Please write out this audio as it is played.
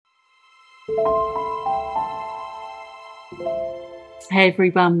Hey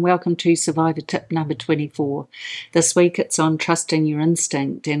everyone, welcome to Survivor Tip number 24. This week it's on trusting your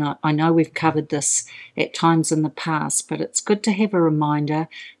instinct, and I know we've covered this at times in the past, but it's good to have a reminder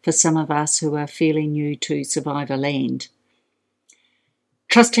for some of us who are fairly new to Survivor land.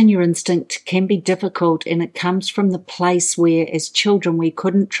 Trusting your instinct can be difficult, and it comes from the place where as children we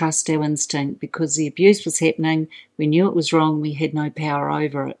couldn't trust our instinct because the abuse was happening, we knew it was wrong, we had no power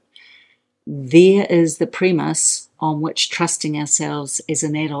over it. There is the premise on which trusting ourselves as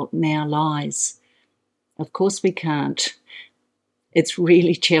an adult now lies. Of course we can't. It's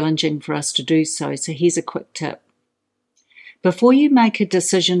really challenging for us to do so, so here's a quick tip. Before you make a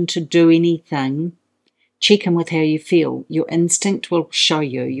decision to do anything, check in with how you feel. Your instinct will show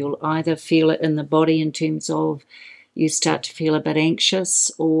you. You'll either feel it in the body in terms of you start to feel a bit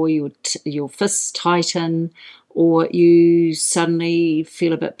anxious, or your fists tighten, or you suddenly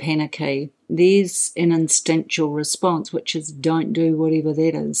feel a bit panicky. There's an instinctual response, which is don't do whatever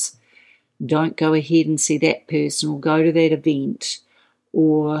that is. Don't go ahead and see that person or go to that event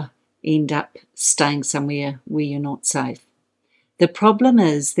or end up staying somewhere where you're not safe. The problem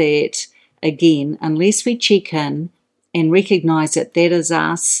is that, again, unless we check in and recognise that that is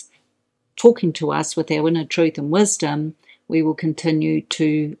us talking to us with our inner truth and wisdom, we will continue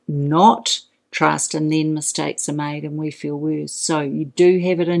to not trust, and then mistakes are made and we feel worse. So you do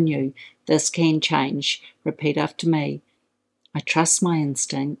have it in you. This can change. Repeat after me. I trust my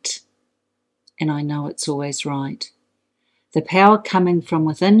instinct and I know it's always right. The power coming from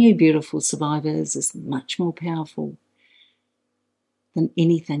within you, beautiful survivors, is much more powerful than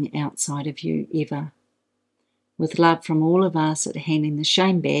anything outside of you ever. With love from all of us at Handing the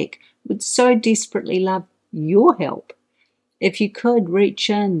Shame Back, would so desperately love your help. If you could,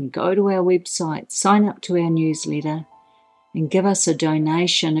 reach in, go to our website, sign up to our newsletter, and give us a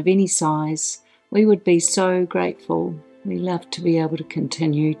donation of any size. We would be so grateful. We love to be able to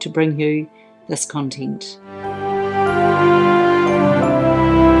continue to bring you this content.